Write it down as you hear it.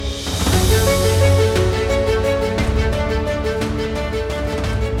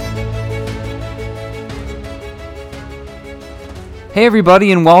Hey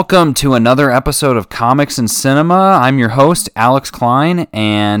everybody, and welcome to another episode of Comics and Cinema. I'm your host, Alex Klein,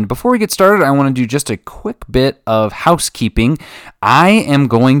 and before we get started, I want to do just a quick bit of housekeeping. I am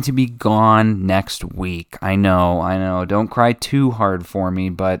going to be gone next week. I know, don't cry too hard for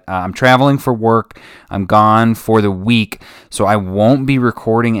me, but I'm traveling for work. I'm gone for the week, so I won't be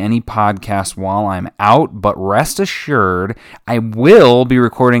recording any podcasts while I'm out, but rest assured, I will be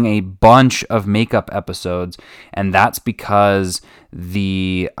recording a bunch of makeup episodes, and that's because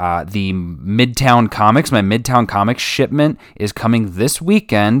the Midtown Comics, my Midtown Comics shipment is coming this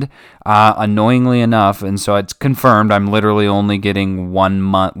weekend, annoyingly enough, and so it's confirmed I'm literally only getting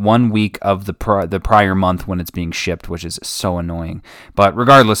 1 week of the prior month when it's being shipped, which is so annoying. But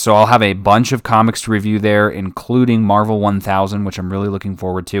regardless, so I'll have a bunch of comics to review there, including Marvel 1000, which I'm really looking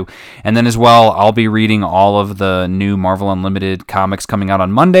forward to, and then as well, I'll be reading all of the new Marvel Unlimited comics coming out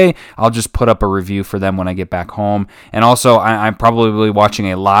on Monday. I'll just put up a review for them when I get back home, and also I'm probably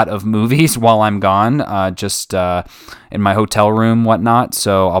watching a lot of movies while I'm gone, just in my hotel room, whatnot,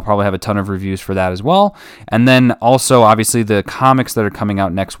 so I'll probably have a ton of reviews for that as well. And then also, obviously, the comics that are coming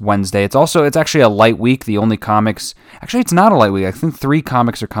out next Wednesday. It's actually a light week. The only comics, actually, it's not a light week. I think 3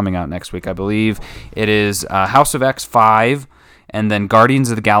 comics are coming out next week. I believe it is House of X 5, and then Guardians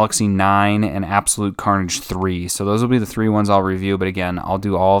of the Galaxy 9, and Absolute Carnage 3. So those will be the 3 ones I'll review, but again, I'll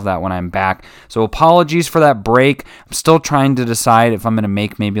do all of that when I'm back. So apologies for that break. I'm still trying to decide if I'm going to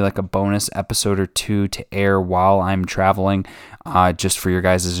make maybe like a bonus episode or 2 to air while I'm traveling, just for your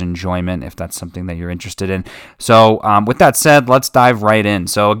guys' enjoyment, if that's something that you're interested in. So with that said, let's dive right in.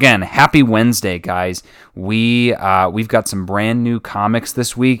 So again, happy Wednesday, guys. We've got some brand new comics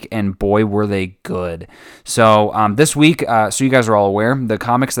this week, and boy, were they good. So this week, so you guys are all aware, the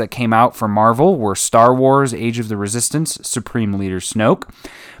comics that came out for Marvel were Star Wars: Age of the Resistance, Supreme Leader Snoke,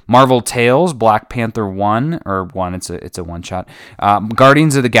 Marvel Tales, Black Panther 1, it's a one-shot,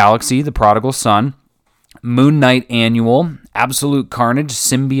 Guardians of the Galaxy, The Prodigal Son, Moon Knight Annual, Absolute Carnage,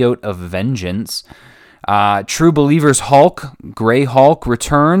 Symbiote of Vengeance, True Believers Hulk, Grey Hulk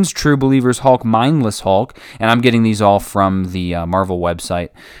Returns, True Believers Hulk, Mindless Hulk, and I'm getting these all from the Marvel website.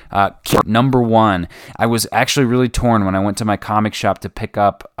 Number 1, I was actually really torn when I went to my comic shop to pick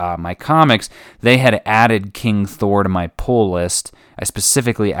up my comics. They had added King Thor to my pull list. I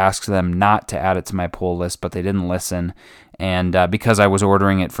specifically asked them not to add it to my pull list, but they didn't listen. And because I was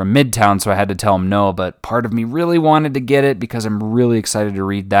ordering it from Midtown, so I had to tell them no, but part of me really wanted to get it because I'm really excited to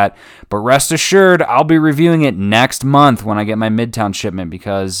read that. But rest assured, I'll be reviewing it next month when I get my Midtown shipment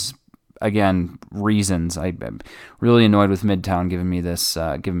because, again, reasons. I'm really annoyed with Midtown giving me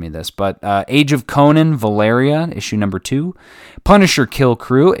this. But Age of Conan, Valeria, issue number 2. Punisher Kill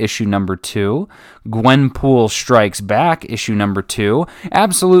Crew, issue number 2. Gwenpool Strikes Back, issue number 2.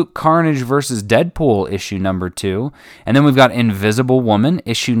 Absolute Carnage vs. Deadpool, issue number 2. And then we've got Invisible Woman,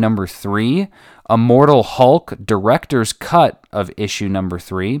 issue number 3. Immortal Hulk, Director's Cut of issue number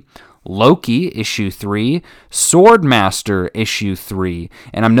 3. Loki, issue 3, Swordmaster, issue 3,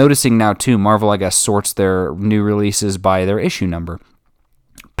 and I'm noticing now, too, Marvel, I guess, sorts their new releases by their issue number.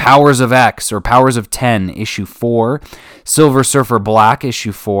 Powers of X, or Powers of 10, issue 4, Silver Surfer Black,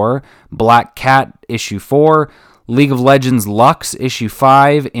 issue 4, Black Cat, issue 4, League of Legends Lux, issue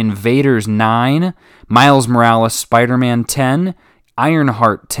 5, Invaders 9, Miles Morales Spider-Man 10,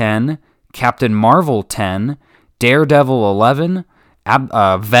 Ironheart 10, Captain Marvel 10, Daredevil 11,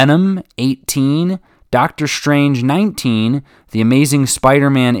 Venom 18, Doctor Strange 19, The Amazing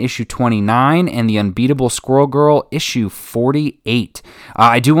Spider-Man issue 29, and The Unbeatable Squirrel Girl issue 48.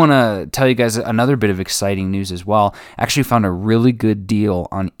 I do want to tell you guys another bit of exciting news as well. I actually found a really good deal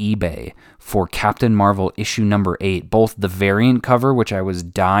on eBay for Captain Marvel issue number 8, both the variant cover, which I was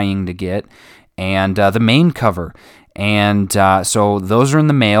dying to get, and the main cover. And so those are in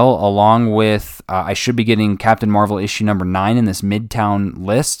the mail, along with I should be getting Captain Marvel issue number 9 in this Midtown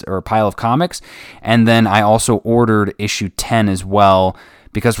list or pile of comics. And then I also ordered issue 10 as well,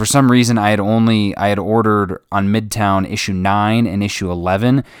 because for some reason I had ordered on Midtown issue 9 and issue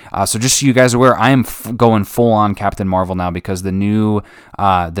 11. So just so you guys are aware, I am going full on Captain Marvel now, because the new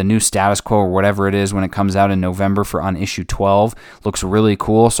status quo, or whatever it is, when it comes out in November on issue 12 looks really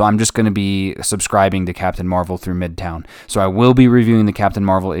cool. So I'm just going to be subscribing to Captain Marvel through Midtown. So I will be reviewing the Captain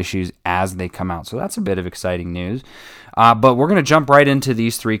Marvel issues as they come out. So that's a bit of exciting news. But we're going to jump right into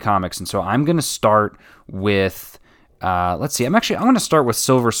these 3 comics. And so I'm going to start with let's see. I'm going to start with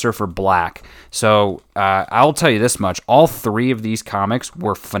Silver Surfer Black. So I'll tell you this much: all three of these comics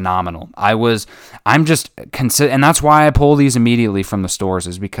were phenomenal. And that's why I pull these immediately from the stores,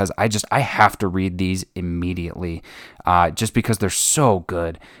 is because I have to read these immediately, just because they're so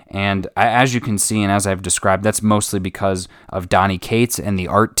good. And as you can see, and as I've described, that's mostly because of Donny Cates and the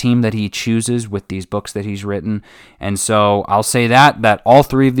art team that he chooses with these books that he's written. And so I'll say that all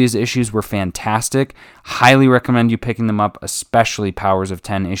three of these issues were fantastic. Highly recommend you picking them up, especially Powers of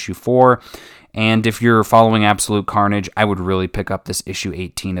 10 issue 4. And if you're following Absolute Carnage, I would really pick up this issue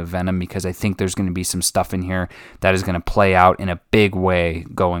 18 of Venom, because I think there's going to be some stuff in here that is going to play out in a big way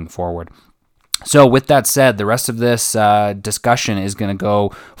going forward. So with that said, the rest of this discussion is going to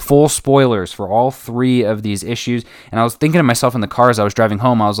go full spoilers for all three of these issues. And I was thinking to myself in the car as I was driving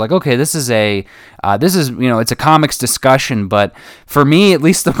home, I was like, okay, this is it's a comics discussion, but for me, at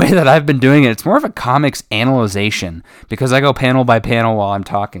least the way that I've been doing it, it's more of a comics analyzation, because I go panel by panel while I'm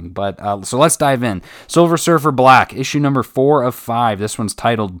talking. But so let's dive in. Silver Surfer Black, issue number 4 of 5. This one's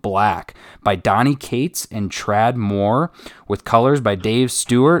titled Black, by Donny Cates and Tradd Moore, with colors by Dave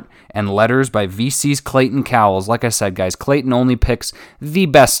Stewart and letters by VC's Clayton Cowles. Like I said, guys, Clayton only picks the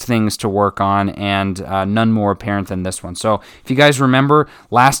best things to work on, and none more apparent than this one. So if you guys remember,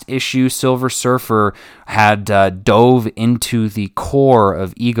 last issue, Silver Surfer had dove into the core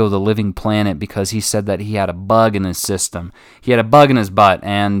of Ego the Living Planet, because he said that he had a bug in his system. He had a bug in his butt,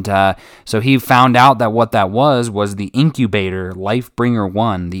 and so he found out that what that was the incubator, Lifebringer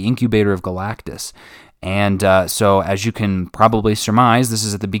 1, the incubator of Galactus. And so, as you can probably surmise, this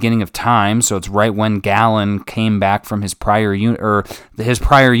is at the beginning of time, so it's right when Gallon came back from his prior universe,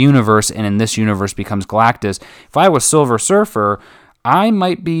 and in this universe becomes Galactus. If I was Silver Surfer, I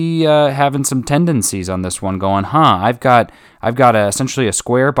might be having some tendencies on this one, going, I've got essentially a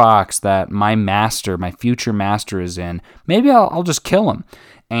square box that my future master is in. Maybe I'll just kill him.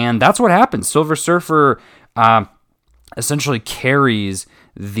 And that's what happens. Silver Surfer essentially carries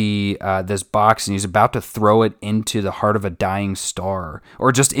this box, and he's about to throw it into the heart of a dying star,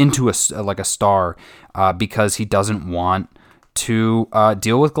 or just into a star, because he doesn't want to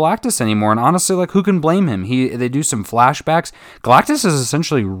deal with Galactus anymore. And honestly, who can blame him? They do some flashbacks. Galactus has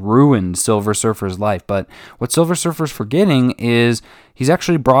essentially ruined Silver Surfer's life, but what Silver Surfer's forgetting is he's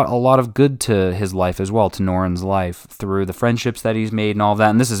actually brought a lot of good to his life as well, to Norrin's life, through the friendships that he's made and all that.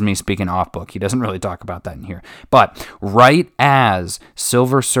 And this is me speaking off book. He doesn't really talk about that in here. But right as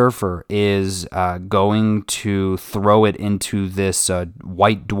Silver Surfer is going to throw it into this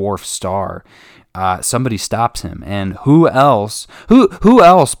white dwarf star, somebody stops him, and who else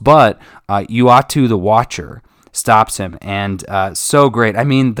but Uatu the Watcher stops him. And so great. I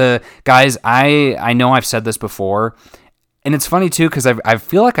mean, the guys, I know I've said this before, and it's funny too, because I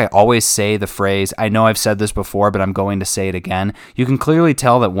feel like I always say the phrase, I know I've said this before, but I'm going to say it again. You can clearly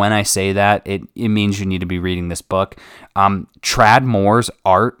tell that when I say that, it means you need to be reading this book. Tradd Moore's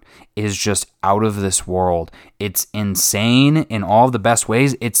art is just out of this world. It's insane in all the best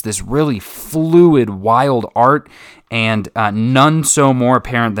ways. It's this really fluid, wild art, and none so more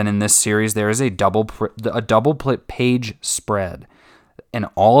apparent than in this series. There is a double page spread, and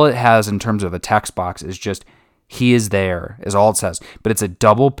all it has in terms of a text box is just "He is there," is all it says. But it's a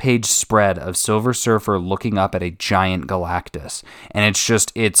double page spread of Silver Surfer looking up at a giant Galactus, and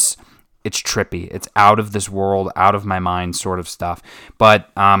it's trippy. It's out of this world, out of my mind sort of stuff. But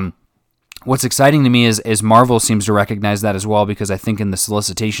what's exciting to me is Marvel seems to recognize that as well, because I think in the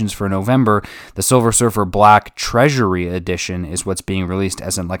solicitations for November, the Silver Surfer Black Treasury Edition is what's being released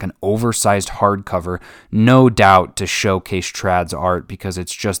as an oversized hardcover, no doubt to showcase Tradd's art, because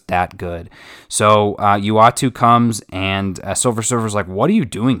it's just that good. So Uatu comes, and Silver Surfer's like, "What are you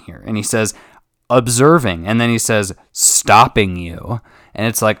doing here?" And he says, "Observing." And then he says, "Stopping you." And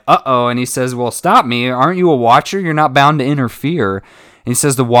it's like, uh-oh. And he says, "Well, stop me. Aren't you a Watcher? You're not bound to interfere." And he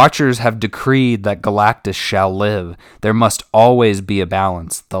says, "The Watchers have decreed that Galactus shall live. There must always be a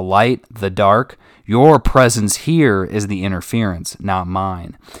balance. The light, the dark. Your presence here is the interference, not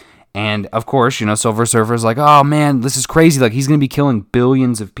mine." And of course, Silver Surfer's like, "Oh man, this is crazy. He's going to be killing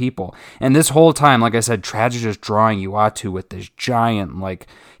billions of people." And this whole time, like I said, Tradd is just drawing Uatu with this giant,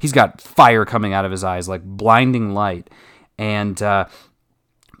 he's got fire coming out of his eyes, blinding light. And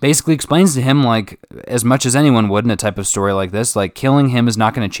basically explains to him, as much as anyone would in a type of story like this, killing him is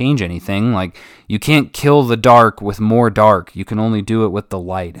not going to change anything. You can't kill the dark with more dark. You can only do it with the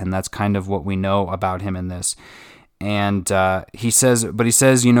light. And that's kind of what we know about him in this. And he says, Uatu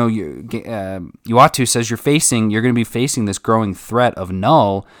says you're going to be facing this growing threat of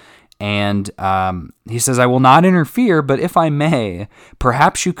Null. And he says, "I will not interfere, but if I may,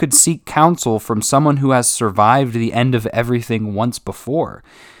 perhaps you could seek counsel from someone who has survived the end of everything once before."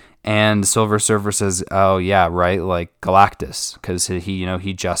 And Silver Surfer says, "Oh yeah, right, like Galactus, because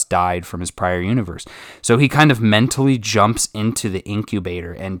he just died from his prior universe." So he kind of mentally jumps into the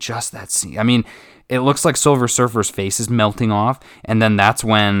incubator, and just that scene. I mean, it looks like Silver Surfer's face is melting off, and then that's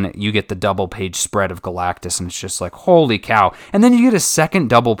when you get the double-page spread of Galactus, and it's just like, holy cow! And then you get a second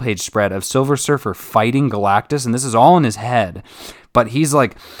double-page spread of Silver Surfer fighting Galactus, and this is all in his head, but he's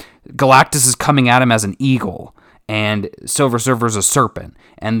like, Galactus is coming at him as an eagle, and Silver Surfer's a serpent,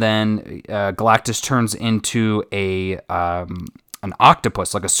 and then Galactus turns into an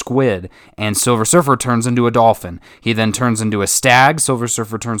octopus, like a squid, and Silver Surfer turns into a dolphin. He then turns into a stag. Silver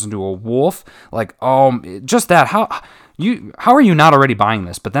Surfer turns into a wolf. Like, just that. How are you not already buying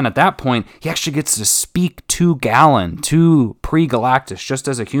this? But then at that point, he actually gets to speak to Gallon, to pre-Galactus, just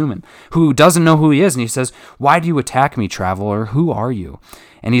as a human, who doesn't know who he is, and he says, "Why do you attack me, traveler? Who are you?"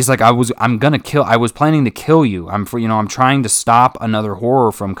 And he's like, I was planning to kill you. I'm trying to stop another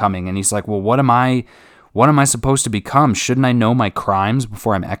horror from coming. And he's like, well, what am I supposed to become? Shouldn't I know my crimes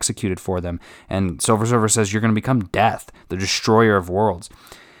before I'm executed for them? And Silver Surfer says, you're going to become Death, the destroyer of worlds.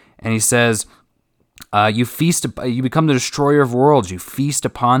 And he says, you become the destroyer of worlds. You feast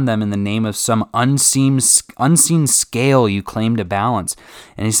upon them in the name of some unseen scale you claim to balance.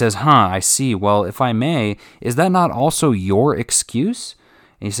 And he says, I see. Well, if I may, is that not also your excuse?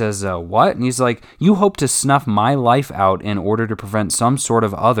 And he says, what? And he's like, you hope to snuff my life out in order to prevent some sort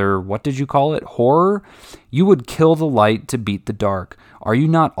of other, what did you call it, horror? You would kill the light to beat the dark. Are you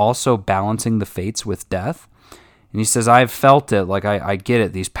not also balancing the fates with death? And he says, I've felt it. Like, I get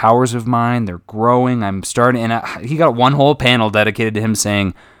it. These powers of mine, they're growing. I'm starting. And he got one whole panel dedicated to him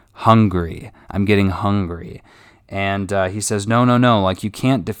saying, hungry. I'm getting hungry. And he says, no. Like, you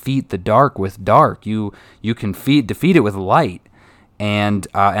can't defeat the dark with dark. You can defeat it with light. And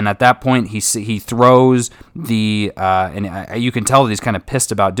at that point, he throws the and you can tell that he's kind of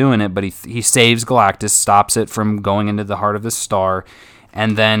pissed about doing it, but he saves Galactus, stops it from going into the heart of the star,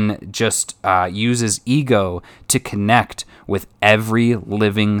 and then just uses ego to connect with every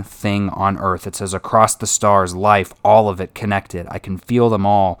living thing on Earth. It says, across the stars, life, all of it connected. I can feel them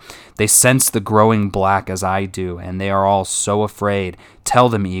all. They sense the growing black as I do, and they are all so afraid. Tell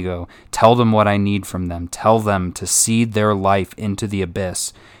them, ego. Tell them what I need from them. Tell them to seed their life into the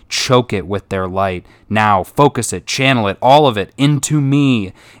abyss. Choke it with their light. Now, focus it, channel it, all of it into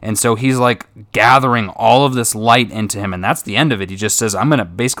me. And so he's like gathering all of this light into him, and that's the end of it. He just says, I'm gonna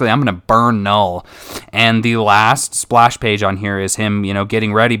burn Null. And the last splash page on here is him,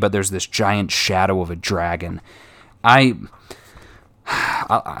 getting ready, but there's this giant shadow of a dragon.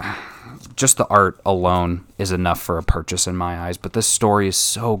 Just the art alone is enough for a purchase in my eyes. But this story is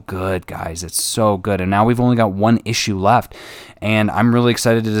so good, guys. It's so good. And now we've only got one issue left. And I'm really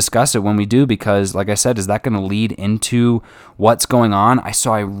excited to discuss it when we do, because, like I said, is that going to lead into what's going on? I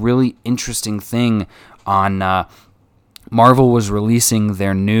saw a really interesting thing on Marvel was releasing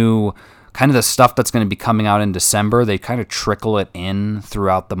their new kind of the stuff that's going to be coming out in December. They kind of trickle it in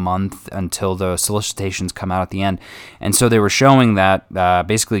throughout the month until the solicitations come out at the end. And so they were showing that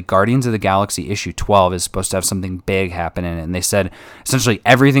basically Guardians of the Galaxy issue 12 is supposed to have something big happen in it. And they said essentially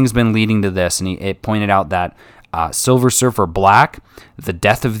everything's been leading to this. And it pointed out that Silver Surfer Black, the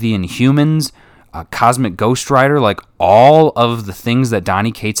death of the Inhumans, Cosmic Ghost Rider, like all of the things that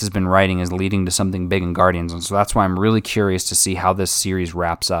Donny Cates has been writing is leading to something big in Guardians. And so that's why I'm really curious to see how this series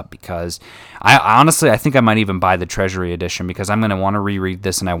wraps up, because I think I might even buy the Treasury edition, because I'm going to want to reread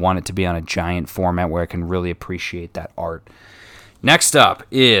this and I want it to be on a giant format where I can really appreciate that art. Next up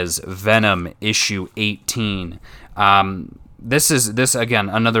is Venom issue 18. This again,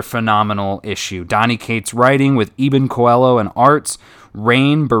 another phenomenal issue. Donny Cates writing with Eben Coelho and arts,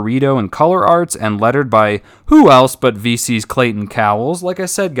 Rain, Burrito, and color arts, and lettered by who else but VC's Clayton Cowles. Like I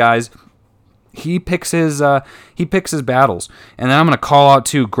said, guys, he picks his battles. And then I'm going to call out,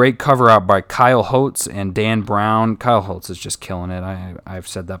 too, great cover out by Kyle Holtz and Dan Brown. Kyle Holtz is just killing it. I've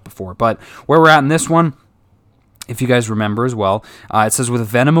said that before. But where we're at in this one, if you guys remember as well, it says, with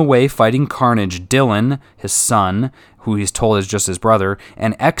Venom away fighting Carnage, Dylan, his son, who he's told is just his brother,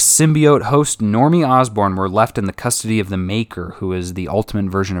 and ex-symbiote host Normie Osborn were left in the custody of the Maker, who is the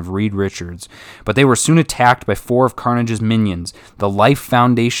ultimate version of Reed Richards. But they were soon attacked by 4 of Carnage's minions, the Life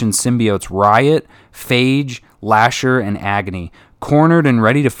Foundation symbiotes Riot, Phage, Lasher, and Agony. Cornered and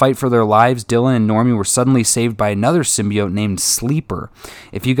ready to fight for their lives, Dylan and Normie were suddenly saved by another symbiote named Sleeper.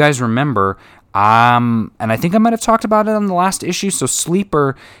 If you guys remember, and I think I might have talked about it on the last issue, so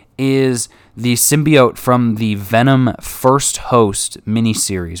Sleeper is the symbiote from the Venom First Host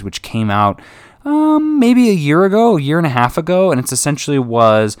miniseries, which came out maybe a year and a half ago, and it's essentially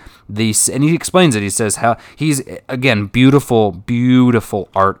was these, and he explains it. He says how he's, again, beautiful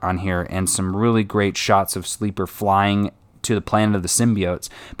art on here, and some really great shots of Sleeper flying to the planet of the symbiotes.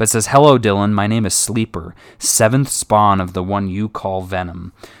 But it says, "Hello, Dylan. My name is Sleeper, seventh spawn of the one you call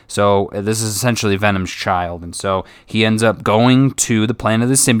Venom." So this is essentially Venom's child. And so he ends up going to the planet of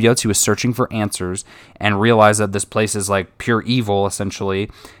the symbiotes. He was searching for answers and realized that this place is like pure evil,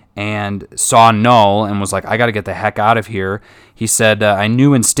 essentially, and saw Null and was like, I got to get the heck out of here. He said, I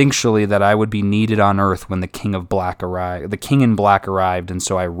knew instinctually that I would be needed on Earth when the King in Black arrived, and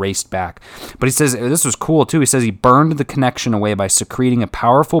so I raced back. But he says, this was cool too, he says he burned the connection away by secreting a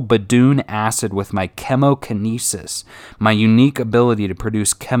powerful Badoon acid with my chemokinesis, my unique ability to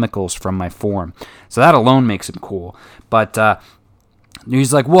produce chemicals from my form. So that alone makes him cool. But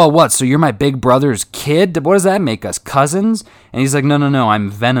he's like, whoa, what? So you're my big brother's kid? What does that make us, cousins? And he's like, no, I'm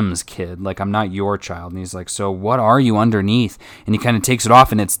Venom's kid. Like, I'm not your child. And he's like, so what are you underneath? And he kind of takes it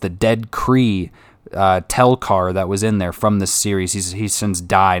off, and it's the dead Kree Telkar that was in there from this series. He's since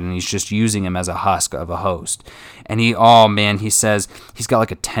died, and he's just using him as a husk of a host. And he says he's got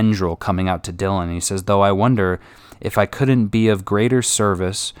like a tendril coming out to Dylan. And he says, though I wonder if I couldn't be of greater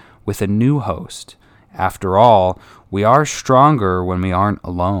service with a new host. After all, we are stronger when we aren't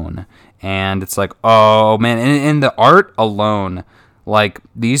alone. And it's like, oh man, and the art alone, like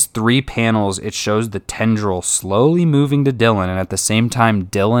these 3 panels, it shows the tendril slowly moving to Dylan, and at the same time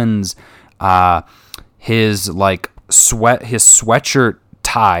Dylan's his sweatshirt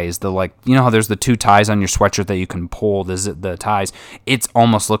ties, the, like, you know how there's the 2 ties on your sweatshirt that you can pull, the ties, it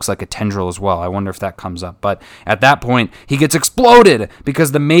almost looks like a tendril as well. I wonder if that comes up. But at that point, he gets exploded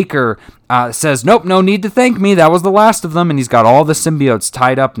because the Maker says, nope, no need to thank me, that was the last of them. And he's got all the symbiotes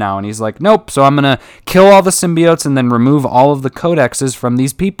tied up now, and he's like, nope, so I'm gonna kill all the symbiotes and then remove all of the codexes from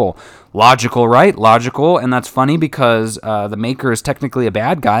these people. Logical, right? Logical. And that's funny because the Maker is technically a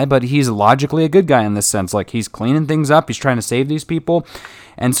bad guy, but he's logically a good guy in this sense. Like, he's cleaning things up, he's trying to save these people.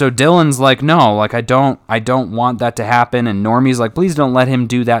 And so Dylan's like, no, like, I don't want that to happen. And Normie's like, please don't let him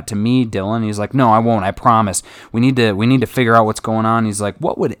do that to me, Dylan. He's like, no, I won't, I promise. We need to figure out what's going on. He's like,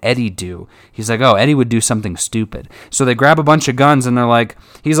 what would Eddie do? He's like, oh, Eddie would do something stupid. So they grab a bunch of guns, and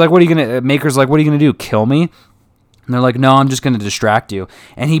he's like, Maker's like, what are you gonna do, kill me? And they're like, no, I'm just going to distract you.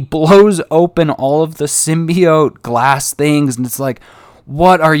 And he blows open all of the symbiote glass things. And it's like,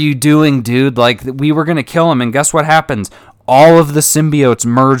 what are you doing, dude? Like, we were going to kill him. And guess what happens? All of the symbiotes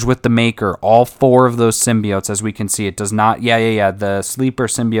merge with the Maker. All 4 of those symbiotes, as we can see. It does not. Yeah. The Sleeper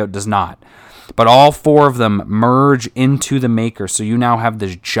symbiote does not. But all 4 of them merge into the Maker. So you now have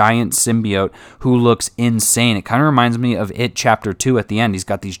this giant symbiote who looks insane. It kind of reminds me of It Chapter 2 at the end. He's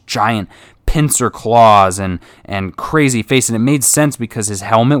got these giant pincer claws and crazy face, and it made sense because his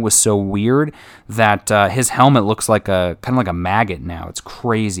helmet was so weird that his helmet looks like kind of like a maggot now. It's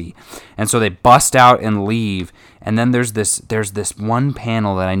crazy. And so they bust out and leave, and then there's this one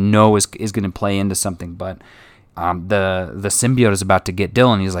panel that I know is going to play into something, but the symbiote is about to get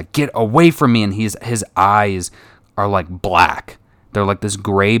Dylan. He's like, get away from me, and his eyes are like black. They're like this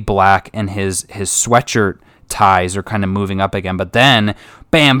gray black, and his sweatshirt ties are kind of moving up again. But then,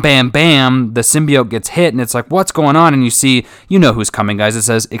 bam, bam, bam, the symbiote gets hit, and it's like, what's going on? And you see, you know who's coming, guys. It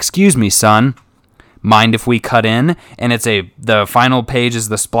says, excuse me, son. Mind if we cut in? And the final page is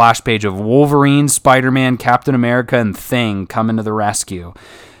the splash page of Wolverine, Spider-Man, Captain America, and Thing coming to the rescue.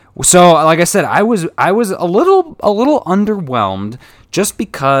 So, like I said, I was a little underwhelmed just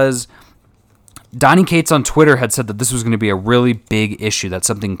because Donny Cates on Twitter had said that this was going to be a really big issue, that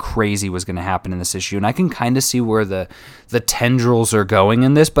something crazy was going to happen in this issue, and I can kind of see where the tendrils are going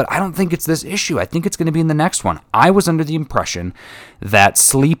in this, but I don't think it's this issue. I think it's going to be in the next one. I was under the impression that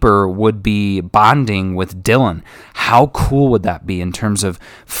Sleeper would be bonding with Dylan. How cool would that be in terms of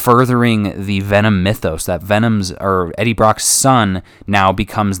furthering the Venom mythos, that Eddie Brock's son now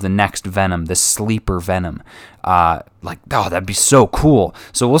becomes the next Venom, the Sleeper Venom. That'd be so cool.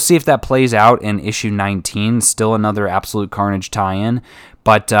 So we'll see if that plays out in issue 19. Still another Absolute Carnage tie-in,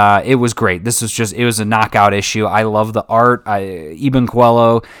 but it was great. It was a knockout issue. I love the art. Eben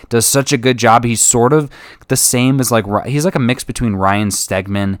Coelho does such a good job. He's sort of the same as he's like a mix between Ryan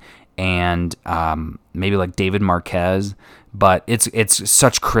Stegman and maybe like David Marquez. But it's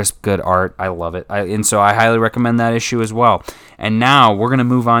such crisp, good art. I love it. And so I highly recommend that issue as well. And now we're going to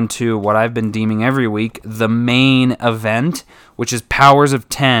move on to what I've been deeming every week, the main event, which is Powers of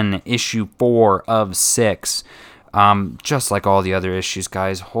 10, issue 4 of 6. Just like all the other issues,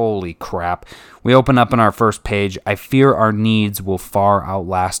 guys. Holy crap. We open up on our first page. I fear our needs will far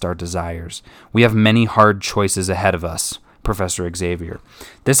outlast our desires. We have many hard choices ahead of us. Professor Xavier.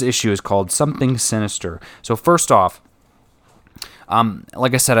 This issue is called Something Sinister. So first off,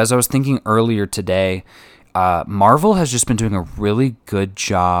 like I said, as I was thinking earlier today, Marvel has just been doing a really good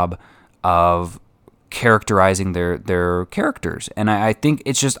job of characterizing their characters. And I think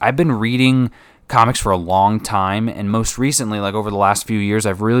it's just, I've been reading comics for a long time, and most recently, like over the last few years,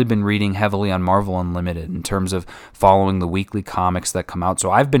 I've really been reading heavily on Marvel Unlimited in terms of following the weekly comics that come out.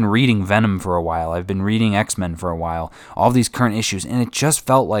 So I've been reading Venom for a while, I've been reading X-Men for a while, all these current issues, and it just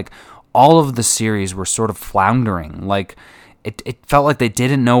felt like all of the series were sort of floundering. Like it felt like they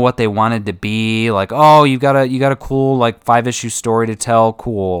didn't know what they wanted to be. Like, oh, you got a cool like 5-issue story to tell.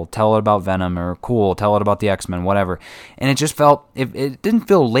 Cool, tell it about Venom, or cool, tell it about the X-Men, whatever. And it just felt, it didn't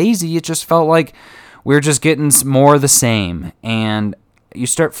feel lazy. It just felt like we're just getting more of the same. And you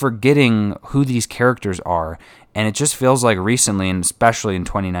start forgetting who these characters are. And it just feels like recently, and especially in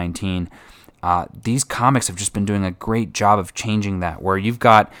 2019, these comics have just been doing a great job of changing that, where you've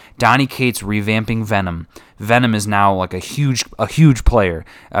got Donny Cates revamping Venom. Venom is now like a huge player.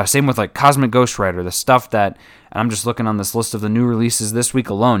 Same with like Cosmic Ghost Rider, the stuff that, and I'm just looking on this list of the new releases this week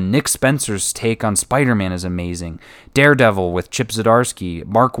alone, Nick Spencer's take on Spider-Man is amazing. Daredevil with Chip Zdarsky.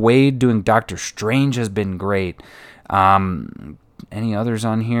 Mark Waid doing Doctor Strange has been great. Any others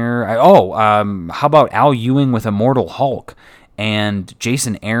on here? How about Al Ewing with Immortal Hulk? And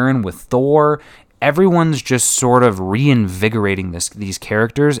Jason Aaron with Thor. Everyone's just sort of reinvigorating these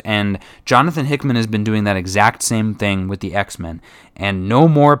characters, and Jonathan Hickman has been doing that exact same thing with the X-Men, and no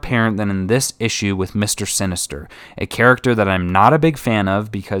more apparent than in this issue with Mr. Sinister, a character that I'm not a big fan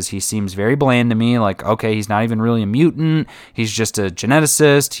of because he seems very bland to me. Like, okay, he's not even really a mutant, he's just a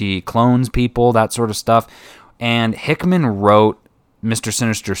geneticist, he clones people, that sort of stuff. And Hickman wrote Mr.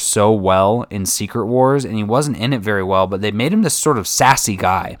 Sinister so well in Secret Wars, and he wasn't in it very well, but they made him this sort of sassy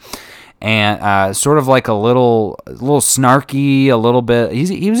guy, and sort of like a little snarky, a little bit.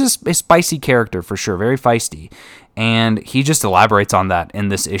 He was a spicy character for sure, very feisty, and he just elaborates on that in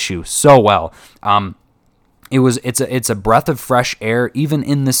this issue so well. It's a breath of fresh air even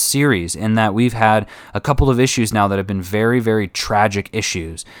in this series, in that we've had a couple of issues now that have been very, very tragic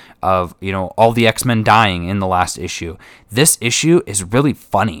issues of, all the X-Men dying in the last issue. This issue is really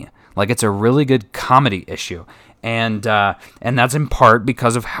funny. Like, it's a really good comedy issue. And that's in part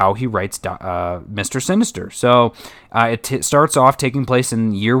because of how he writes Mr. Sinister. So it starts off taking place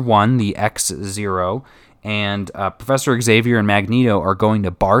in year 1, the X-Zero, and Professor Xavier and Magneto are going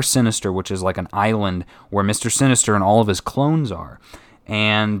to Bar Sinister, which is like an island where Mr. Sinister and all of his clones are.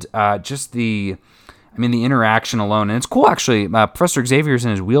 And just the interaction alone, and it's cool actually. Professor Xavier's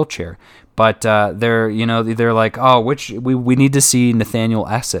in his wheelchair, but they're like, oh, we need to see Nathaniel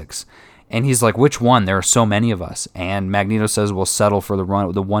Essex. And he's like, which one? There are so many of us. And Magneto says, we'll settle for the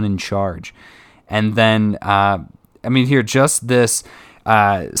one in charge. And then, just this,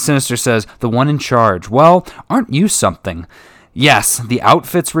 Sinister says, the one in charge. Well, aren't you something? Yes, the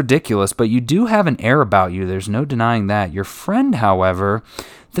outfit's ridiculous, but you do have an air about you. There's no denying that. Your friend, however,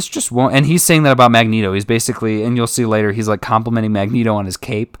 this just won't. And he's saying that about Magneto. He's basically, and you'll see later, he's like complimenting Magneto on his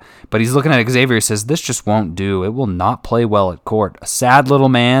cape, but he's looking at Xavier. He says, this just won't do. It will not play well at court. A sad little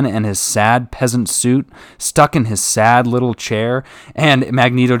man in his sad peasant suit, stuck in his sad little chair, and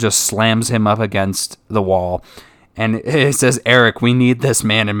Magneto just slams him up against the wall. And it says, Eric, we need this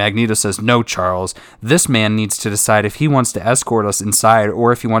man. And Magneto says, no, Charles. This man needs to decide if he wants to escort us inside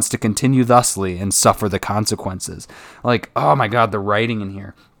or if he wants to continue thusly and suffer the consequences. Like, oh my God, the writing in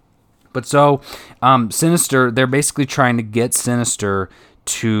here. But so, Sinister, they're basically trying to get Sinister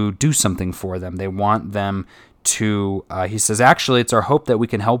to do something for them. They want them to, he says, actually, it's our hope that we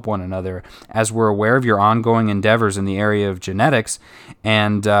can help one another as we're aware of your ongoing endeavors in the area of genetics.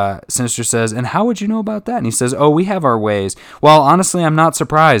 And Sinister says, and how would you know about that? And he says, oh, we have our ways. Well, honestly, I'm not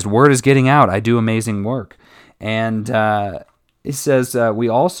surprised. Word is getting out. I do amazing work. And he says, we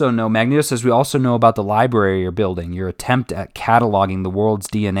also know, Magneto says, we also know about the library you're building, your attempt at cataloging the world's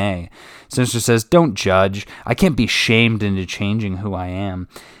DNA. Sinister says, don't judge. I can't be shamed into changing who I am.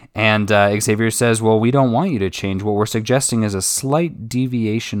 And Xavier says, well, we don't want you to change. What we're suggesting is a slight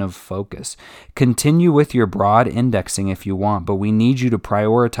deviation of focus. Continue with your broad indexing if you want, but we need you to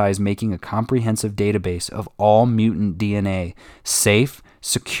prioritize making a comprehensive database of all mutant DNA, safe,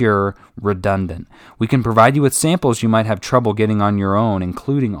 secure, redundant. We can provide you with samples you might have trouble getting on your own,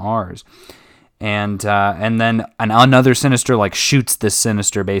 including ours. And then another Sinister like shoots this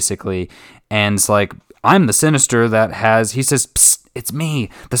Sinister basically, and it's like, I'm the Sinister that has, he says, psst, it's me,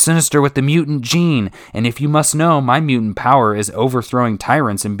 the Sinister with the mutant gene, and if you must know, my mutant power is overthrowing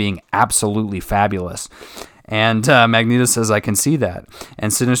tyrants and being absolutely fabulous. And Magneto says, I can see that.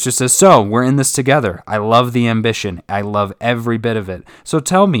 And Sinister says, so, we're in this together. I love the ambition. I love every bit of it. So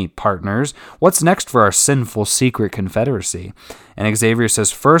tell me, partners, what's next for our sinful secret confederacy? And Xavier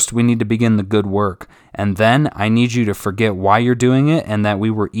says, first, we need to begin the good work. And then I need you to forget why you're doing it and that we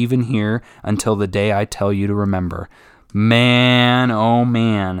were even here until the day I tell you to remember. Man, oh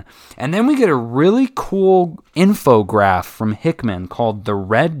man. And then we get a really cool infograph from Hickman called The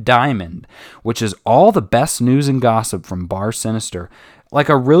Red Diamond, which is all the best news and gossip from Bar Sinister. Like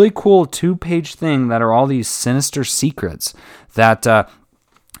a really cool 2-page thing that are all these sinister secrets that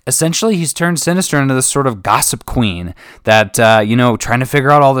essentially he's turned Sinister into this sort of gossip queen that, trying to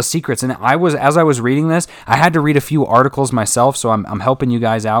figure out all the secrets. And as I was reading this, I had to read a few articles myself, so I'm helping you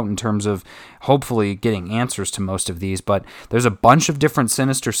guys out in terms of hopefully getting answers to most of these. But there's a bunch of different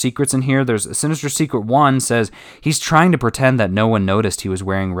Sinister secrets in here. There's Sinister Secret 1 says he's trying to pretend that no one noticed he was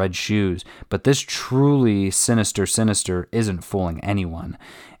wearing red shoes, but this truly Sinister isn't fooling anyone.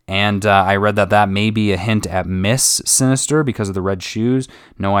 And I read that may be a hint at Miss Sinister because of the red shoes.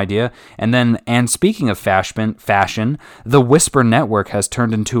 No idea. And speaking of fashion, the Whisper Network has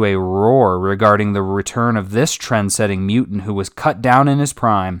turned into a roar regarding the return of this trend-setting mutant who was cut down in his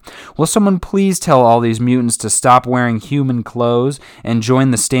prime. Will someone please tell all these mutants to stop wearing human clothes and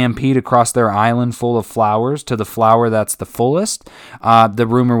join the stampede across their island full of flowers to the flower that's the fullest? The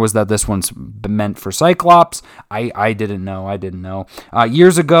rumor was that this one's meant for Cyclops. I didn't know.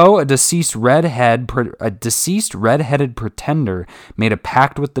 Years ago, a deceased redheaded pretender made a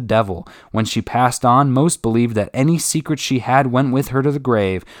pact with the devil. When she passed on, most believed that any secret she had went with her to the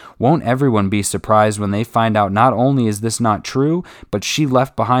grave. Won't everyone be surprised when they find out not only is this not true, but she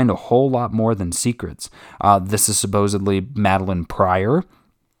left behind a whole lot more than secrets? This is supposedly Madeline Pryor.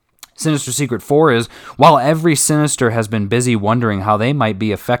 Sinister Secret 4 is, while every Sinister has been busy wondering how they might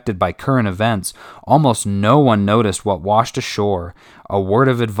be affected by current events, almost no one noticed what washed ashore. A word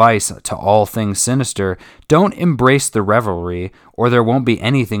of advice to all things Sinister: don't embrace the revelry, or there won't be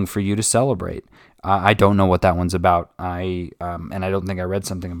anything for you to celebrate. I don't know what that one's about. And I don't think I read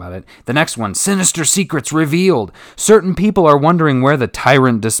something about it. The next one, Sinister Secrets Revealed. Certain people are wondering where the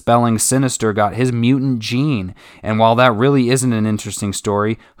tyrant-dispelling Sinister got his mutant gene. And while that really isn't an interesting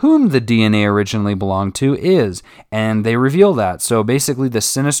story, whom the DNA originally belonged to is. And they reveal that. So basically the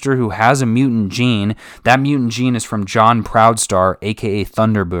Sinister who has a mutant gene, that mutant gene is from John Proudstar, a.k.a.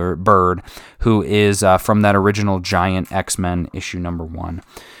 Thunderbird, who is from that original Giant X-Men issue number 1.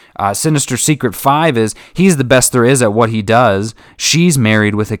 Sinister Secret 5 is, he's the best there is at what he does. She's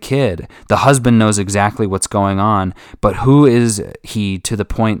married with a kid. The husband knows exactly what's going on, but who is he to the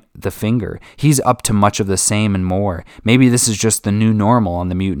point the finger? He's up to much of the same and more. Maybe this is just the new normal on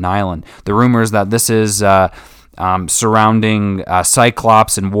the mutant island. The rumor is that this is surrounding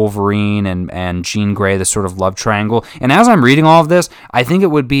Cyclops and Wolverine and Jean Grey, this sort of love triangle. And as I'm reading all of this, I think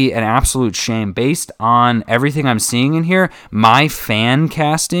it would be an absolute shame, based on everything I'm seeing in here, my fan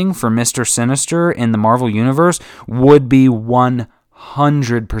casting for Mr. Sinister in the Marvel Universe would be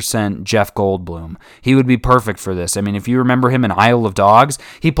 100% Jeff Goldblum. He would be perfect for this. I mean, if you remember him in Isle of Dogs,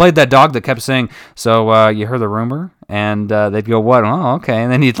 he played that dog that kept saying, so you heard the rumor? And they'd go, what? Oh, okay. And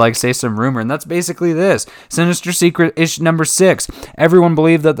then he'd say some rumor. And that's basically this. Sinister Secret issue number 6. Everyone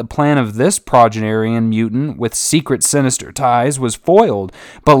believed that the plan of this progenarian mutant with secret sinister ties was foiled.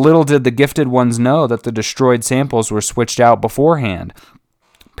 But little did the gifted ones know that the destroyed samples were switched out beforehand.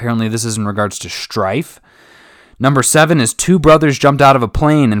 Apparently this is in regards to Strife. Number 7 is 2 brothers jumped out of a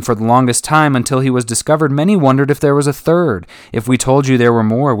plane, and for the longest time until he was discovered, many wondered if there was a third. If we told you there were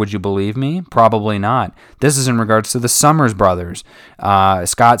more, would you believe me? Probably not. This is in regards to the Summers brothers.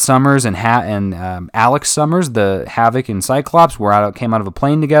 Scott Summers and Alex Summers, the Havoc and Cyclops, came out of a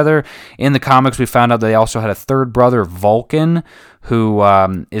plane together. In the comics, we found out they also had a third brother, Vulcan, who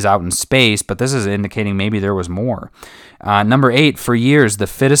is out in space, but this is indicating maybe there was more. Number 8, for years, the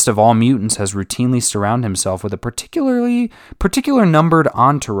fittest of all mutants has routinely surrounded himself with a particular numbered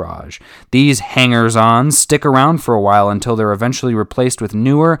entourage. These hangers-on stick around for a while until they're eventually replaced with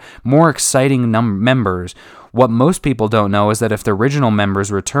newer, more exciting members. What most people don't know is that if the original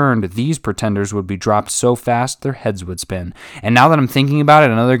members returned, these pretenders would be dropped so fast their heads would spin. And now that I'm thinking about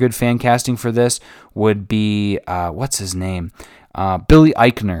it, another good fan casting for this would be, what's his name? Billy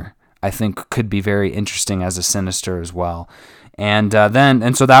Eichner, I think, could be very interesting as a Sinister as well. And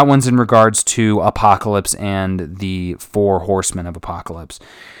so that one's in regards to Apocalypse and the 4 Horsemen of Apocalypse.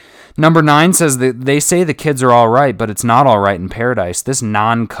 Number 9 says that they say the kids are all right, but it's not all right in paradise. This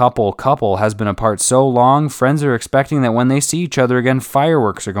couple has been apart so long, friends are expecting that when they see each other again,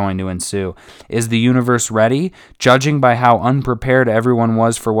 fireworks are going to ensue. Is the universe ready? Judging by how unprepared everyone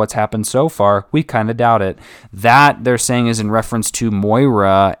was for what's happened so far, we kind of doubt it. That, they're saying, is in reference to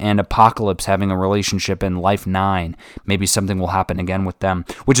Moira and Apocalypse having a relationship in Life 9. Maybe something will happen again with them,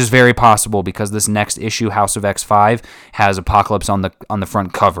 which is very possible because this next issue, House of X5, has Apocalypse on the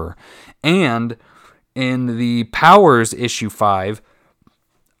front cover. And in the Powers issue 5,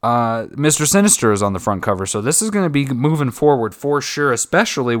 Mr. Sinister is on the front cover. So this is going to be moving forward for sure,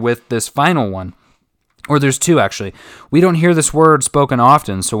 especially with this final one. Or there's 2, actually. We don't hear this word spoken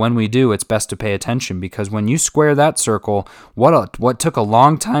often, so when we do, it's best to pay attention, because when you square that circle, what took a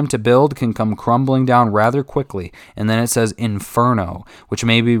long time to build can come crumbling down rather quickly. And then it says Inferno, which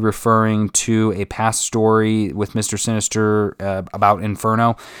may be referring to a past story with Mr. Sinister about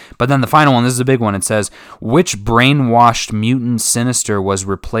Inferno. But then the final one, this is a big one, it says, which brainwashed mutant Sinister was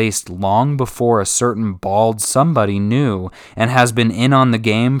replaced long before a certain bald somebody knew and has been in on the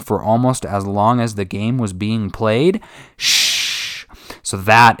game for almost as long as the game was being played? Shh. So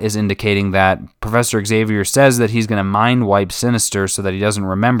that is indicating that Professor Xavier says that he's going to mind wipe Sinister so that he doesn't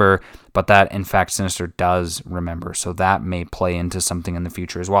remember, but that in fact Sinister does remember. So that may play into something in the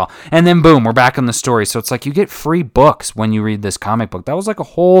future as well. And then boom, we're back in the story. So it's like you get free books when you read this comic book. That was like a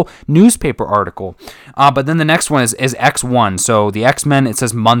whole newspaper article. But then the next one is X1. So the X-Men, it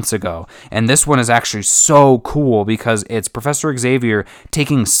says months ago. And this one is actually so cool because it's Professor Xavier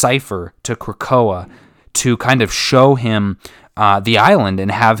taking Cypher to Krakoa to kind of show him the island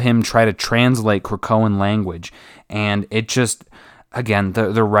and have him try to translate Krakoan language. And it just, again,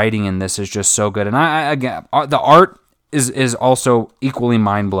 the writing in this is just so good. And the art is also equally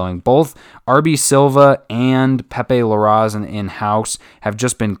mind-blowing. Both R.B. Silva and Pepe Larraz in House have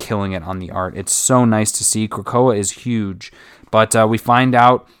just been killing it on the art. It's so nice to see. Krakoa is huge. But we find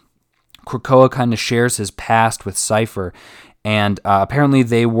out Krakoa kind of shares his past with Cypher. And apparently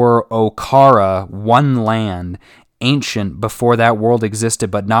they were Okara, one land, ancient before that world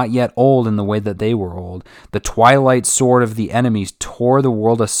existed, but not yet old in the way that they were old. The twilight sword of the enemies tore the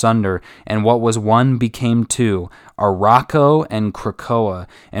world asunder, and what was one became two, Arakko and Krakoa,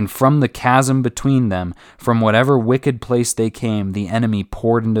 and from the chasm between them, from whatever wicked place they came, the enemy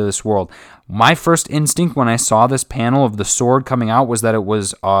poured into this world. My first instinct when I saw this panel of the sword coming out was that it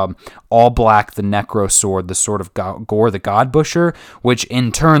was all black, the Necro sword, the sword of Gore the God Busher, which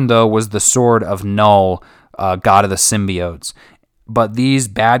in turn, though, was the sword of Null, god of the symbiotes. But these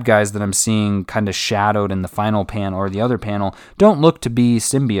bad guys that I'm seeing kind of shadowed in the final panel or the other panel don't look to be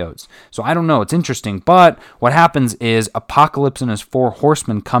symbiotes. So I don't know. It's interesting. But what happens is Apocalypse and his 4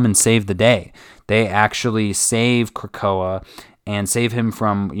 horsemen come and save the day. They actually save Krakoa and save him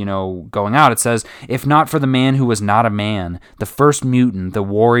from, going out. It says, if not for the man who was not a man, the first mutant, the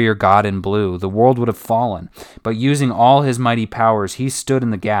warrior god in blue, the world would have fallen. But using all his mighty powers, he stood in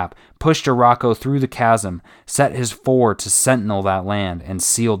the gap, pushed Arakko through the chasm, set his 4 to sentinel that land, and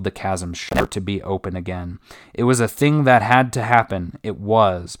sealed the chasm never to be open again. It was a thing that had to happen. It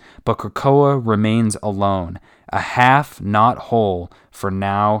was. But Krakoa remains alone, a half, not whole, for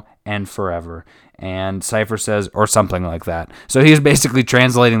now and forever. And Cypher says, or something like that. So he's basically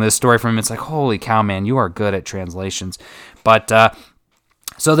translating this story from him. It's like, holy cow, man, you are good at translations. But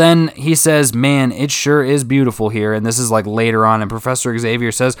so then he says, man, it sure is beautiful here. And this is like later on. And Professor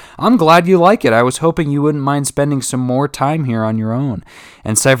Xavier says, I'm glad you like it. I was hoping you wouldn't mind spending some more time here on your own.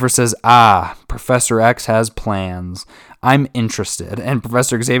 And Cypher says, Professor X has plans. I'm interested. And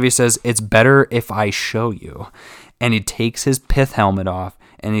Professor Xavier says, it's better if I show you. And he takes his pith helmet off.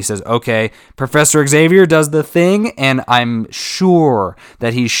 And he says, okay, Professor Xavier does the thing, and I'm sure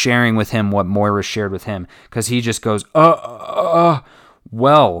that he's sharing with him what Moira shared with him, because he just goes, well,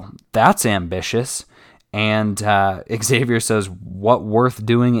 that's ambitious. And Xavier says, what worth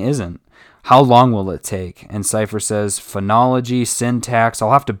doing isn't? How long will it take? And Cypher says, phonology, syntax,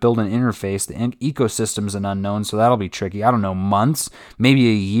 I'll have to build an interface. The ecosystem's an unknown, so that'll be tricky. I don't know, months, maybe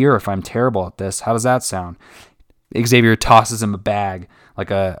a year if I'm terrible at this. How does that sound? Xavier tosses him a bag,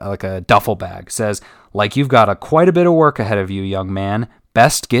 like a duffel bag, says, like you've got quite a bit of work ahead of you, young man.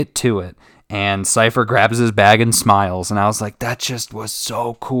 Best get to it. And Cypher grabs his bag and smiles. And I was like, that just was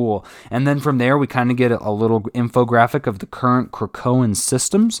so cool. And then from there, we kind of get a little infographic of the current Krakoan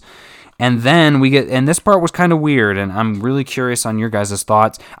systems. And then and this part was kind of weird, and I'm really curious on your guys'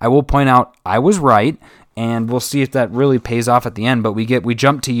 thoughts. I will point out, I was right. and we'll see if that really pays off at the end. But we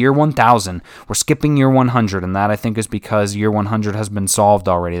jump to year 1000. We're skipping year 100, and that I think is because year 100 has been solved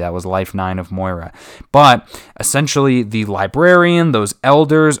already. That was life 9 of Moira. But essentially, the librarian, those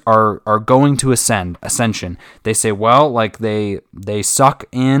elders are going to ascension. They say, well, like they suck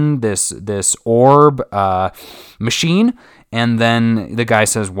in this orb machine, and then the guy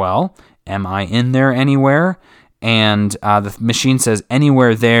says, well, am I in there anywhere? And the machine says,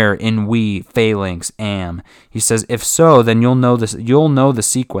 anywhere there in we, Phalanx, am. He says, if so, then you'll know the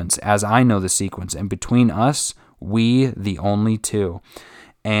sequence, as I know the sequence. And between us, we, the only two.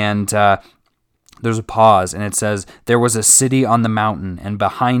 And there's a pause, and it says, there was a city on the mountain, and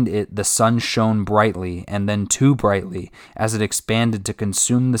behind it the sun shone brightly, and then too brightly, as it expanded to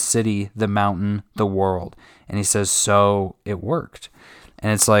consume the city, the mountain, the world. And he says, so it worked.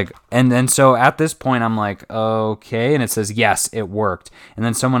 And it's like, and so at this point, I'm like, okay. And it says, yes, it worked. And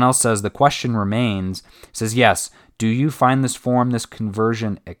then someone else says, the question remains. It says, yes, do you find this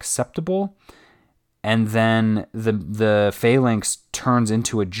conversion acceptable? And then the Phalanx turns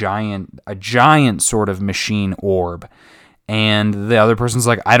into a giant sort of machine orb. And the other person's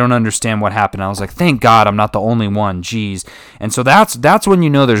like, I don't understand what happened. I was like, thank God I'm not the only one. Jeez. And so that's when you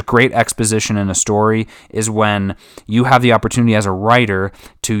know there's great exposition in a story, is when you have the opportunity as a writer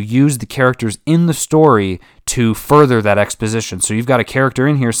to use the characters in the story to further that exposition. So you've got a character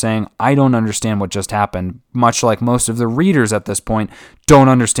in here saying, I don't understand what just happened, much like most of the readers at this point don't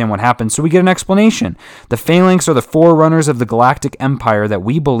understand what happened. So we get an explanation. The Phalanx are the forerunners of the galactic empire that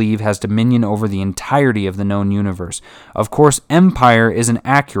we believe has dominion over the entirety of the known universe. Of course, empire isn't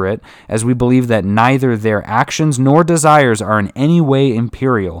accurate, as we believe that neither their actions nor desires are in any way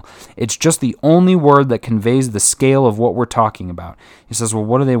imperial. It's just the only word that conveys the scale of what we're talking about. He says, well,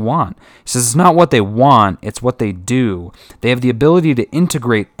 what do they want? He says, it's not what they want, it's what they do. They have the ability to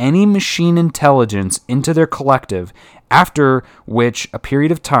integrate any machine intelligence into their collective, after which a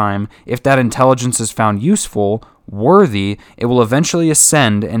period of time, if that intelligence is found useful, worthy, it will eventually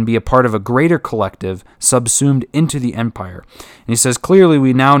ascend and be a part of a greater collective subsumed into the empire. And he says, clearly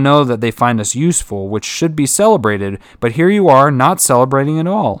we now know that they find us useful, which should be celebrated, but here you are not celebrating at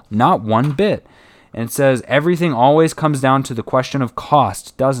all, not one bit. And it says, everything always comes down to the question of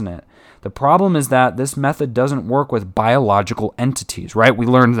cost, doesn't it? The problem is that this method doesn't work with biological entities, right? We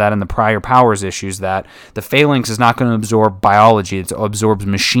learned that in the prior powers issues, that the Phalanx is not going to absorb biology, it absorbs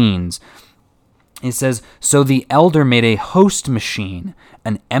machines. It says, so the Elder made a host machine,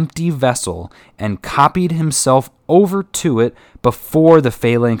 an empty vessel, and copied himself over to it before the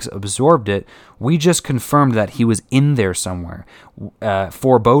Phalanx absorbed it. We just confirmed that he was in there somewhere.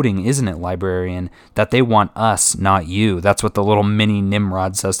 Foreboding, isn't it, librarian? That they want us, not you. That's what the little mini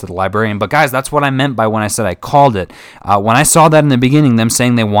Nimrod says to the librarian. But guys, that's what I meant by when I said I called it. When I saw that in the beginning, them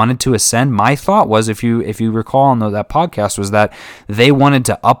saying they wanted to ascend, my thought was, if you recall on that podcast, was that they wanted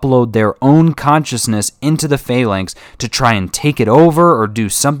to upload their own consciousness into the Phalanx to try and take it over or do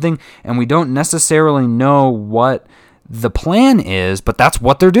something, and we don't necessarily know what the plan is, but that's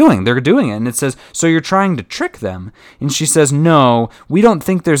what they're doing. They're doing it. And it says, so you're trying to trick them. And she says, no, we don't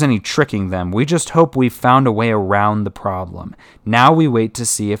think there's any tricking them. We just hope we've found a way around the problem. Now we wait to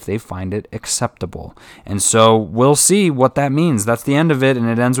see if they find it acceptable. And so we'll see what that means. That's the end of it. And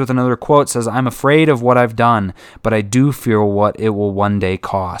it ends with another quote. It says, I'm afraid of what I've done, but I do fear what it will one day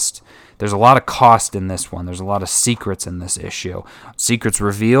cost. There's a lot of cost in this one. There's a lot of secrets in this issue. Secrets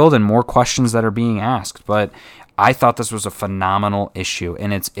revealed and more questions that are being asked. But I thought this was a phenomenal issue,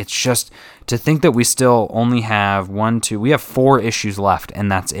 and it's just to think that we still only have we have 4 issues left,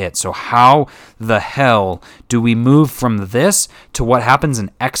 and that's it. So how the hell do we move from this to what happens in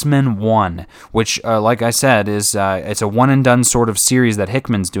X-Men 1, which, like I said, is it's a one-and-done sort of series that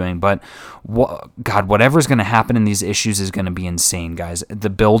Hickman's doing, but God, whatever's going to happen in these issues is going to be insane, guys. The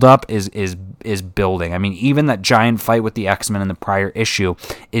build-up is building. I mean, even that giant fight with the X-Men in the prior issue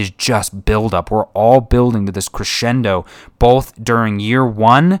is just build-up. We're all building to this crescendo, both during year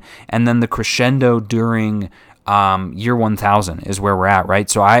 1 and then the crescendo during year 1000 is where we're at, right?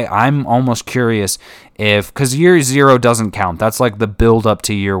 So I'm almost curious because year 0 doesn't count. That's like the build up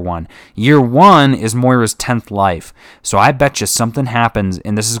to year 1. Year 1 is Moira's 10th life. So I bet you something happens,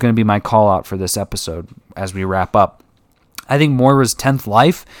 and this is going to be my call out for this episode as we wrap up. I think Moira's 10th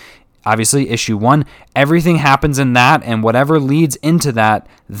life, obviously issue 1, everything happens in that, and whatever leads into that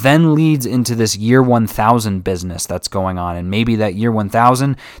then leads into this year 1000 business that's going on. And maybe that year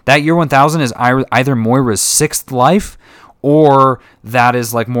 1000 is either Moira's 6th life, or that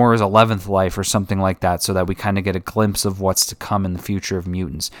is like Moira's 11th life or something like that, so that we kind of get a glimpse of what's to come in the future of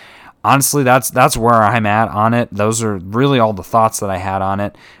mutants. honestly, that's where I'm at on it. Those are really all the thoughts that I had on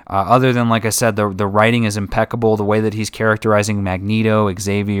it. Other than, like I said, the writing is impeccable. The way that he's characterizing Magneto,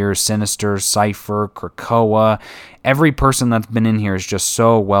 Xavier, Sinister, Cypher, Krakoa, every person that's been in here is just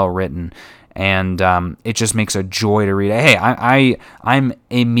so well written. And it just makes a joy to read. Hey, I'm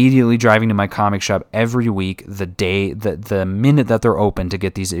immediately driving to my comic shop every week, the minute that they're open, to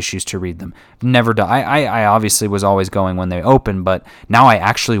get these issues to read them. Never done. I obviously was always going when they open, but now I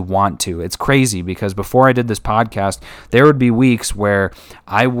actually want to. It's crazy because before I did this podcast, there would be weeks where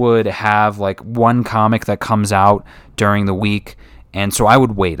I would have like one comic that comes out during the week. And so I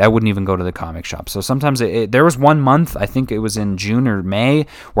would wait. I wouldn't even go to the comic shop. So sometimes there was 1 month, I think it was in June or May,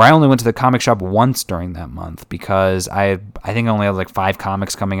 where I only went to the comic shop once during that month because I think I only had like 5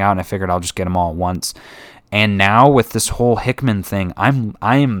 comics coming out, and I figured I'll just get them all at once. And now with this whole Hickman thing,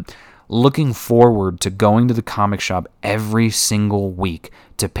 I'm looking forward to going to the comic shop every single week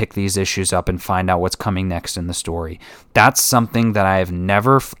to pick these issues up and find out what's coming next in the story. That's something that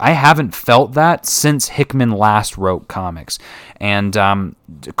I haven't felt that since Hickman last wrote comics. And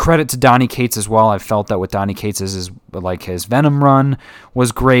credit to Donny Cates as well. I've felt that with Donny Cates, his Venom run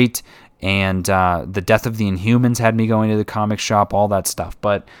was great, and the Death of the Inhumans had me going to the comic shop, all that stuff.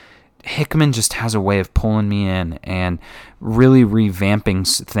 But Hickman just has a way of pulling me in and really revamping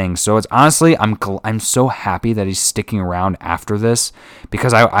things. So it's honestly, I'm so happy that he's sticking around after this,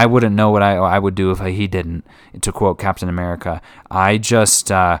 because I wouldn't know what I would do if he didn't, to quote Captain America. I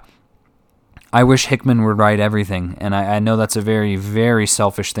wish Hickman would write everything, and I know that's a very, very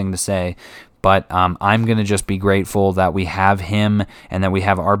selfish thing to say, but I'm going to just be grateful that we have him, and that we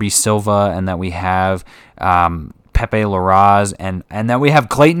have RB Silva, and that we have Pepe Larraz, and that we have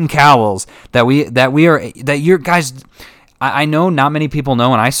Clayton Cowles, that you're guys. I know not many people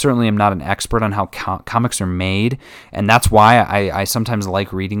know, and I certainly am not an expert on how comics are made, and that's why I sometimes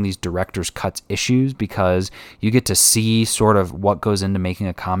like reading these director's cuts issues, because you get to see sort of what goes into making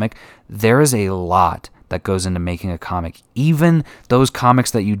a comic. There is a lot that goes into making a comic. Even those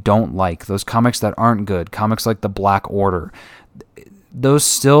comics that you don't like, those comics that aren't good, comics like The Black Order, those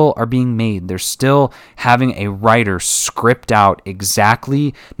still are being made. They're still having a writer script out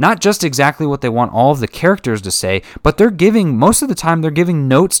exactly, not just exactly what they want all of the characters to say, but most of the time they're giving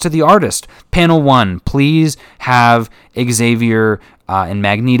notes to the artist. Panel 1, please have Xavier and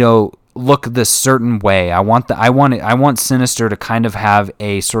Magneto look this certain way. I want Sinister to kind of have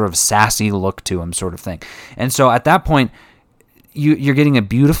a sort of sassy look to him, sort of thing. And so at that point, you're getting a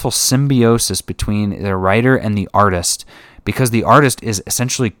beautiful symbiosis between the writer and the artist, because the artist is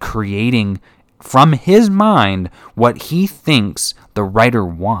essentially creating from his mind what he thinks the writer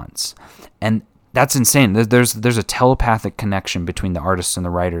wants. And that's insane. There's a telepathic connection between the artists and the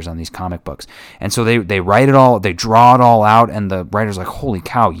writers on these comic books. And so they write it all, they draw it all out, and the writer's like, holy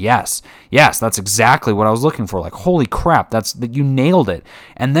cow, yes, that's exactly what I was looking for. Like, holy crap, you nailed it.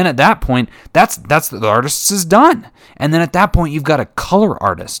 And then at that point, that's the artist is done. And then at that point, you've got a color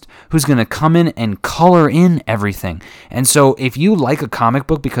artist who's going to come in and color in everything. And so if you like a comic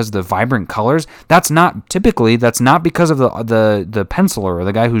book because of the vibrant colors, that's not because of the penciler or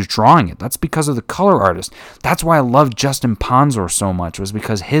the guy who's drawing it. That's because of the color artist. That's why I loved Justin Ponsor so much, was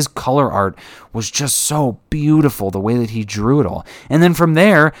because his color art was just so beautiful, the way that he drew it all. And then from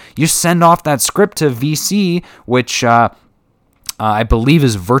there, you send off that script to VC, which I believe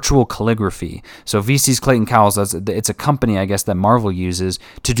is Virtual Calligraphy. So VC's Clayton Cowles, it's a company, I guess, that Marvel uses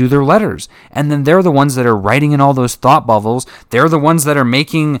to do their letters. And then they're the ones that are writing in all those thought bubbles. They're the ones that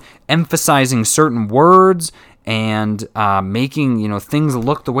are emphasizing certain words and making things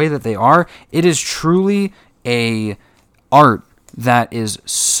look the way that they are. It is truly a art that is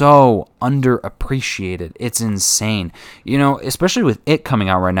so underappreciated. It's insane. Especially with it coming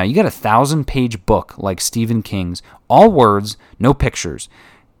out right now. You got a 1,000-page book like Stephen King's, all words, no pictures.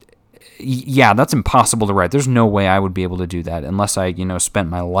 Yeah, that's impossible to write. There's no way I would be able to do that unless I, spent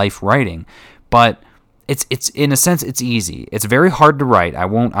my life writing. But it's in a sense, it's easy. It's very hard to write.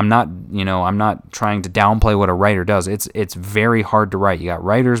 I'm not trying to downplay what a writer does. It's very hard to write. You got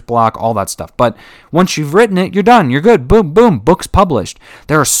writer's block, all that stuff. But once you've written it, you're done. You're good. Boom, boom, book's published.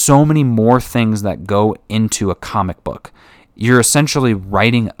 There are so many more things that go into a comic book. You're essentially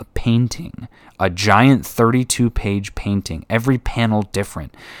writing a painting, a giant 32-page painting, every panel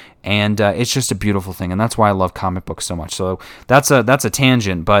different. And it's just a beautiful thing, and that's why I love comic books so much. So that's a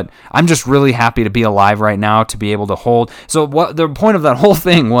tangent, but I'm just really happy to be alive right now, to be able to hold. So what the point of that whole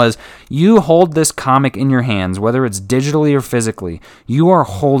thing was, you hold this comic in your hands, whether it's digitally or physically, you are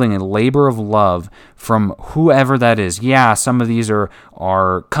holding a labor of love from whoever that is. Yeah, some of these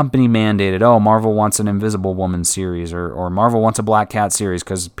are company mandated. Oh, Marvel wants an Invisible Woman series, or Marvel wants a Black Cat series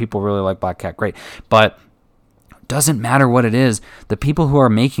because people really like Black Cat. Great. But doesn't matter what it is. The people who are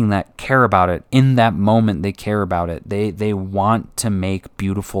making that care about it. In that moment, they care about it. They want to make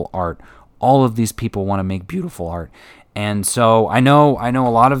beautiful art. All of these people want to make beautiful art. And so I know a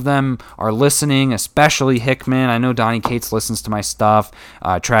lot of them are listening, especially Hickman. I know Donnie Cates listens to my stuff,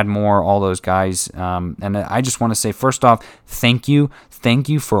 Trad Moore, all those guys. And I just want to say, first off, thank you. Thank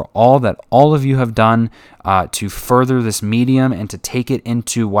you for all that all of you have done to further this medium and to take it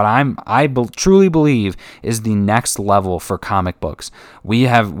into what I truly believe is the next level for comic books. We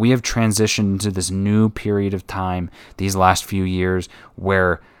have transitioned into this new period of time these last few years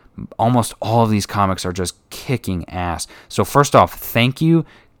where almost all of these comics are just kicking ass. So first off, thank you.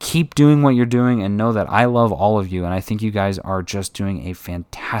 Keep doing what you're doing, and know that I love all of you, and I think you guys are just doing a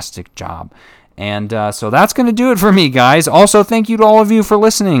fantastic job. And so that's going to do it for me, guys. Also, thank you to all of you for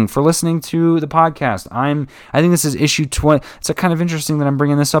listening to the podcast. I think this is issue 20. It's kind of interesting that I'm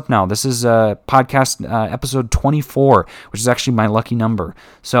bringing this up now. This is podcast episode 24, which is actually my lucky number.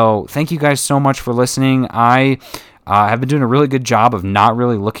 So thank you guys so much for listening. I have been doing a really good job of not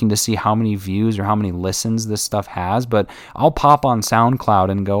really looking to see how many views or how many listens this stuff has, but I'll pop on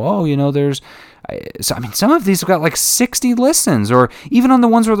SoundCloud and go, oh, there's... So, I mean, some of these have got like 60 listens, or even on the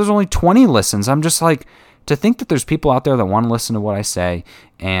ones where there's only 20 listens. I'm just like, to think that there's people out there that want to listen to what I say,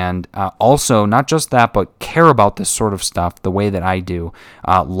 and also not just that, but care about this sort of stuff the way that I do,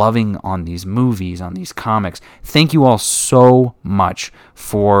 loving on these movies, on these comics. Thank you all so much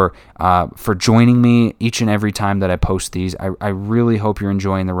for joining me each and every time that I post these. I really hope you're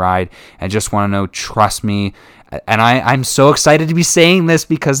enjoying the ride. I just want to know, trust me. And I'm so excited to be saying this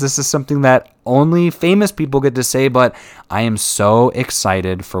because this is something that only famous people get to say, but I am so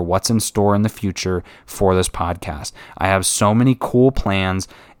excited for what's in store in the future for this podcast. I have so many cool plans,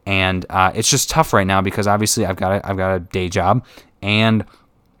 and it's just tough right now because obviously I've got a day job, and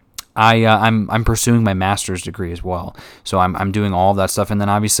I'm pursuing my master's degree as well. So I'm doing all of that stuff. And then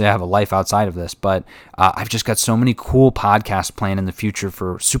obviously I have a life outside of this, but I've just got so many cool podcasts planned in the future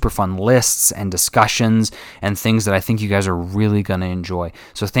for super fun lists and discussions and things that I think you guys are really going to enjoy.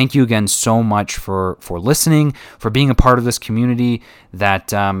 So thank you again so much for listening, for being a part of this community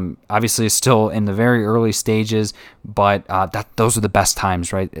that obviously is still in the very early stages, but those are the best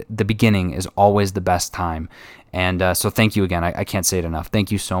times, right? The beginning is always the best time. And so thank you again. I can't say it enough.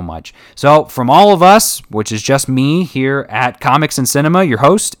 Thank you so much. So from all of us, which is just me here at Comics and Cinema, your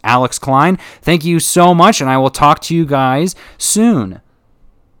host, Alex Klein, thank you so much, and I will talk to you guys soon.